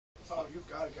you've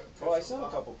got to get a picture. Well, I sent a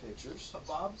couple pictures. Of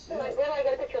Bob's? Yeah. Where do I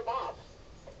get a picture of Bob?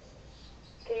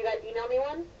 Can you guys email me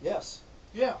one? Yes.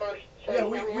 Yeah. Yeah,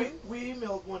 we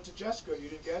emailed one to Jessica. You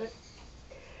didn't get it?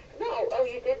 No. Oh,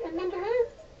 you did send one to her?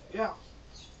 Yeah.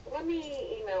 Let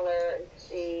me email her and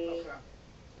see. Okay.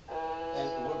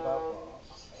 And what about Bob?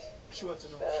 She wants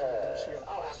to know if she was here.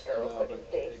 I'll ask her real No, quick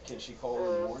but and see. can she call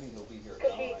in the morning? He'll be here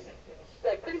at 9.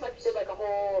 Like pretty much did like a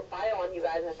whole bio on you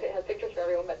guys and has pictures for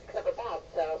everyone but except for Bob.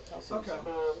 So Okay.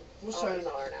 We'll I'll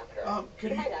email her and ask her. She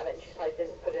might have it. And she probably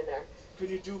didn't put it in there. Could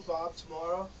you do Bob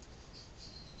tomorrow?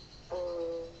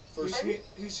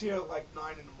 He's here at like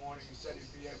 9 in the morning. He said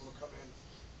he'd be able to come in.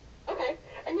 Okay.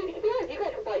 And to be honest, you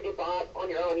guys can probably do Bob on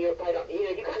your own. You probably don't.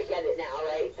 You kind of get it now,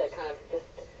 right? That kind of just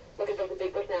looking for some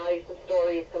big personalities, some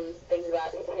stories, some things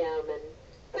about him, and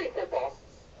pretty simple.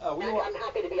 I'm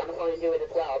happy to be on the phone and do it as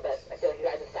well, but I feel like you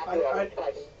guys have staffed it already, so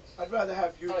I can... I'd rather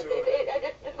have you do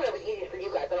it. Just whatever's easiest for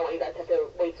you guys. I don't want you guys to have to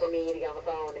wait for me to get on the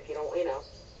phone if you don't, you know.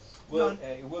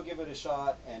 We'll give it a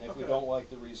shot, and if we don't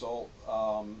like the result,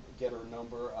 get her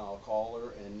number, I'll call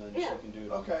her, and then she can do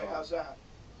it on the phone. Okay, how's that?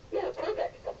 Yeah,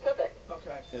 perfect. That's perfect.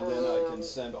 Okay. And then I can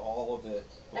send all of it.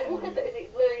 And who sent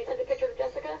Larry, you sent a picture of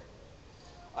Jessica?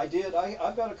 I did.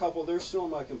 I've got a couple. They're still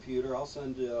on my computer. I'll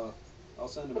send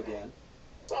them again.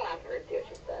 I'll ask her and see what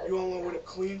she says. You want one with a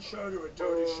clean shirt or a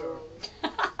dirty shirt?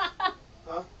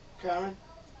 Huh? Karen?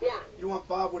 Yeah. You want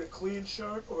Bob with a clean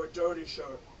shirt or a dirty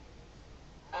shirt?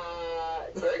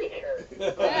 Dirty shirt.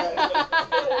 Good,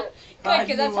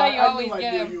 because that's how you always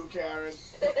get him. I knew you, Karen.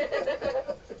 I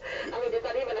mean, is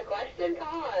that even a question?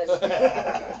 Come on.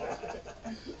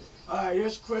 Alright,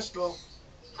 here's Krystle.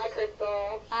 Hi,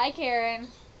 Krystle. Hi, Karen.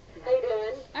 How you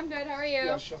doing? I'm good. How are you?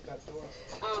 Yeah, shut that door.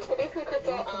 So basically,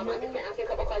 Krystle, I'm just going to ask you a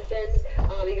couple questions.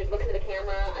 You just look into the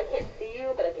camera. I can't see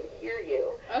you, but I can hear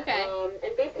you. Okay.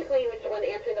 And basically, when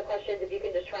answering the questions, if you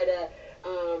can just try to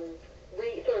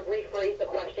sort of rephrase the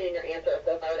question in your answer.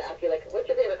 So if I were to ask you, like, what's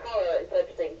your favorite color, instead of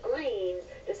just saying green,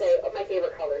 just say, oh, my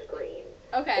favorite color is green.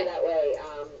 Okay. So that way,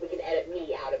 we can edit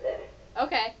me out of this.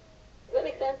 Okay. Does that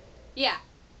make sense? Yeah.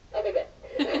 Okay, good.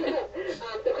 So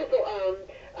Krystle,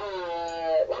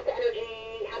 lots of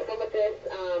energy, have fun with this.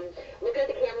 Look at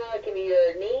the camera, give me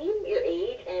your name, your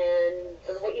age, and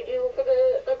sort of what you do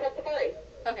for Pet Safari.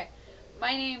 Okay.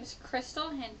 My name's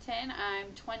Krystle Hinton. I'm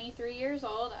 23 years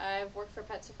old. I've worked for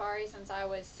Pet Safari since I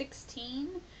was 16.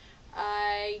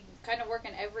 I kind of work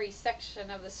in every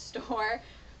section of the store.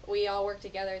 We all work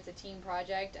together. It's a team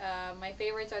project. My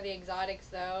favorites are the exotics,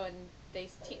 though, and they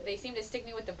seem to stick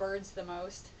me with the birds the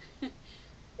most. Wait,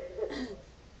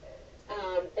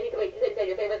 you said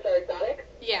your favorites are exotics?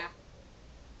 Yeah.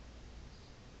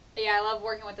 Yeah, I love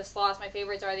working with the sloths. My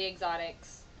favorites are the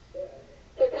exotics.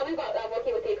 So tell me about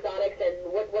working with the exotics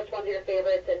and which ones are your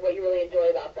favorites and what you really enjoy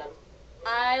about them.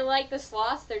 I like the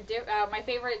sloths. They're my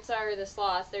favorites are the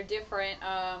sloths. They're different.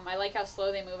 I like how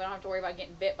slow they move. I don't have to worry about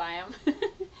getting bit by them.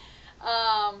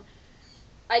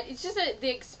 It's just the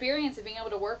experience of being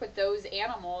able to work with those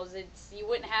animals. You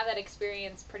wouldn't have that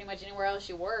experience pretty much anywhere else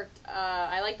you worked.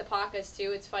 I like the pacas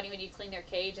too. It's funny when you clean their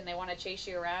cage and they want to chase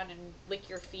you around and lick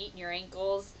your feet and your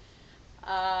ankles.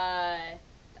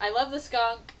 I love the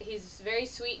skunk. He's very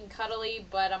sweet and cuddly,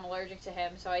 but I'm allergic to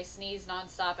him, so I sneeze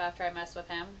nonstop after I mess with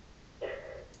him. And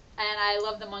I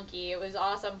love the monkey. It was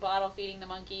awesome bottle feeding the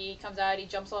monkey. He comes out, he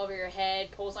jumps all over your head,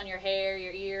 pulls on your hair,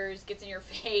 your ears, gets in your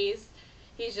face.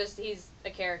 He's a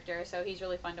character, so he's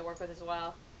really fun to work with as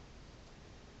well.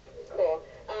 Cool.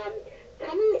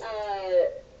 Tell me a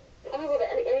little bit,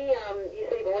 you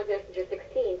said you've been working there since you're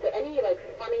 16, so any, like,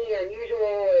 funny or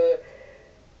unusual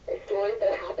or stories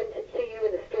that happened to you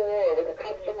in the store or with a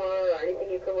customer or anything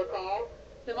you can recall?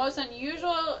 The most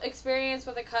unusual experience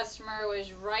with a customer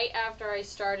was right after I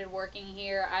started working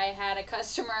here. I had a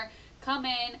customer come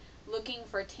in looking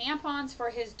for tampons for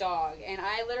his dog, and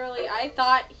I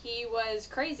thought he was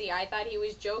crazy. I thought he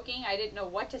was joking. I didn't know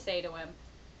what to say to him.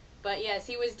 But yes,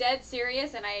 he was dead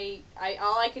serious, and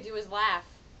all I could do was laugh.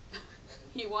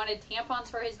 He wanted tampons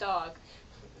for his dog.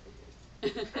 Oh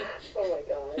my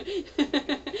god.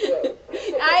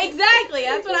 Exactly.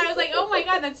 That's what I was like, oh my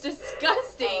god, that's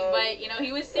disgusting. But,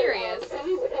 he was serious. Tell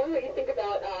me what you think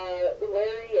about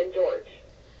Larry and George.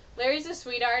 Larry's a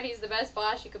sweetheart. He's the best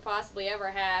boss you could possibly ever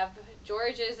have.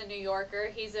 George is a New Yorker.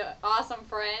 He's an awesome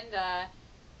friend.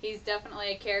 He's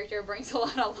definitely a character, brings a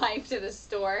lot of life to the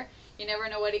store. You never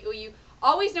know you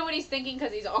always know what he's thinking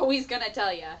because he's always going to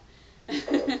tell you.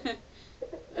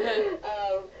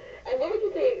 And what would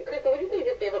you say, Krystle, what would you say is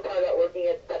your favorite part about working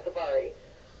at Pet Safari?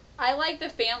 I like the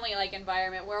family-like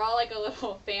environment. We're all like a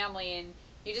little family, and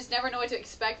you just never know what to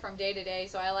expect from day to day,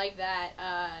 so I like that.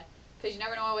 because you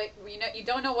never know what you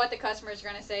don't know what the customers are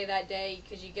gonna say that day,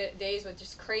 because you get days with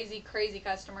just crazy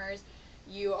customers.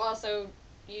 You also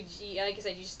like I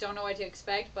said, you just don't know what to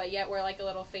expect, but yet we're like a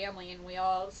little family, and we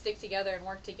all stick together and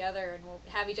work together, and we'll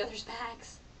have each other's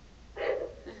backs.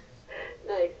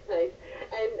 Nice.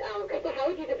 And Krystle, how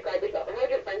would you describe yourself, or how would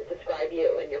your friends describe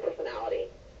you and your personality?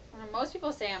 Most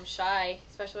people say I'm shy,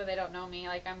 especially when they don't know me.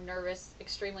 Like, I'm nervous,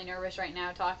 extremely nervous right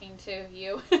now talking to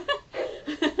you.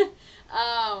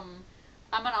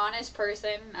 I'm an honest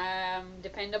person. I'm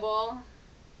dependable.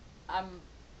 I'm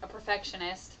a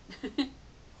perfectionist.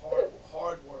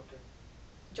 Hard worker.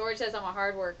 George says I'm a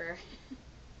hard worker.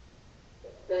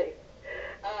 Nice.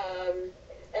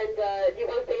 And do you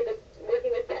want to stay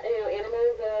working with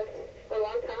animals for a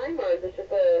long time, or is this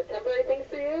just a temporary thing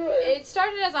for you? Or? It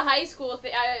started as a high school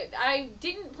thing. I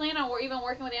didn't plan on even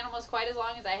working with animals quite as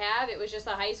long as I have. It was just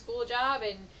a high school job,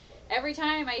 and every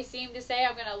time I seem to say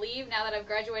I'm going to leave now that I've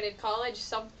graduated college,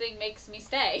 something makes me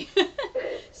stay.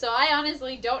 So I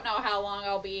honestly don't know how long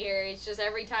I'll be here. It's just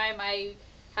every time I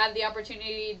have the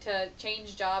opportunity to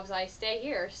change jobs, I stay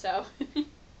here. So.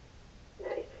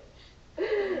 Nice.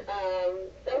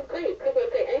 That was great. Krystle,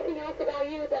 anything else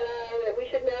about you that we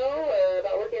should know, or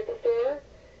about working at the store?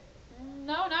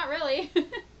 No, not really. Okay,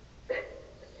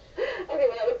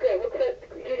 well, that was great.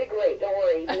 You did great. Don't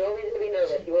worry. No reason to be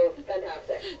nervous. You were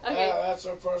fantastic. Okay. Yeah, that's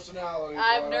her personality.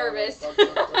 I'm nervous. Awesome.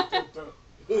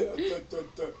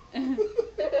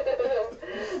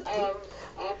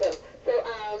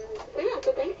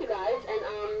 So thanks you guys.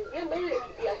 And later,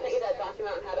 I sent you that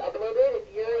document on how to upload it.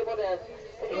 If you're able to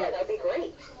do that, that'd be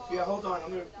great. Yeah, hold on.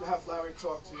 I'm going to have Larry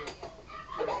talk to you.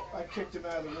 I kicked him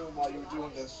out of the room while you were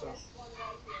doing this. So,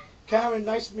 Karen,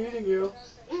 nice meeting you.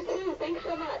 You too. Thanks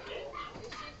so much.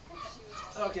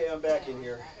 Okay, I'm back in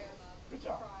here. Good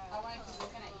job.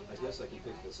 I guess I can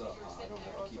pick this up. I don't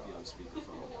have to keep you on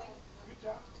speakerphone. Good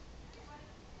job.